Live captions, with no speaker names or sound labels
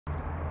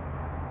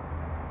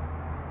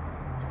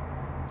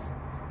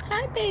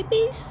Hi,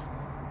 babies.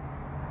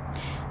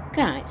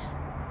 Guys,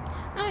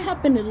 I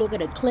happened to look at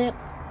a clip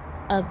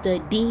of the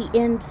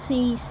Dnc-Cdc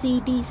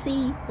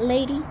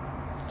lady.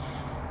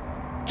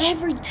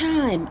 Every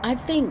time I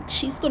think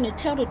she's going to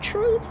tell the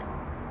truth,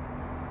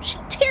 she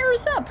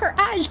tears up. Her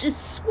eyes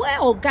just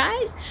swell,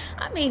 guys.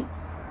 I mean,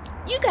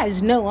 you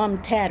guys know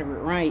I'm tattered,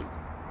 right?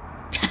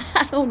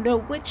 I don't know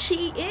what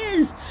she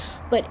is,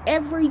 but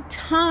every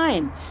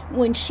time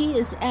when she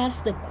is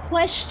asked a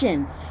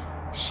question,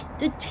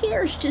 the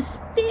tears just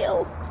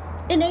fill,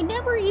 and they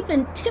never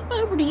even tip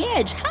over the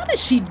edge. How does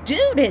she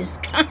do this,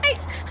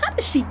 guys? How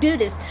does she do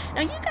this?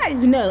 Now, you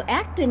guys know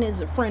acting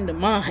is a friend of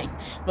mine,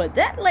 but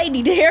that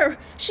lady there,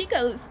 she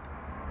goes,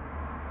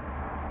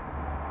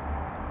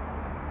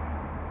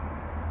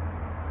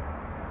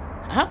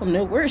 I don't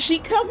know where she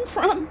come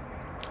from,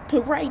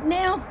 but right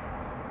now,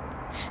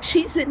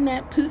 she's in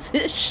that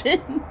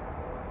position.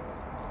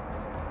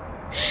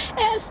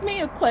 Ask me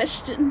a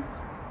question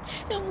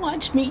and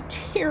watch me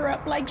tear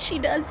up like she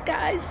does,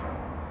 guys.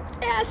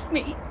 Ask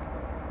me.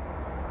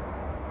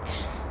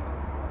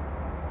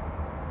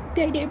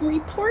 They didn't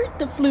report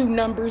the flu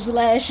numbers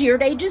last year.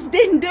 They just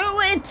didn't do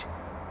it.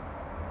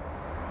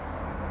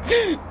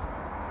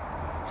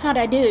 How'd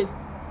I do?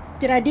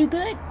 Did I do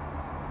good?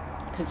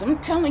 Because I'm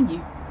telling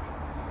you,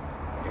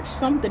 there's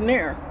something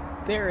there.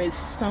 There is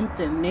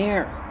something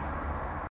there.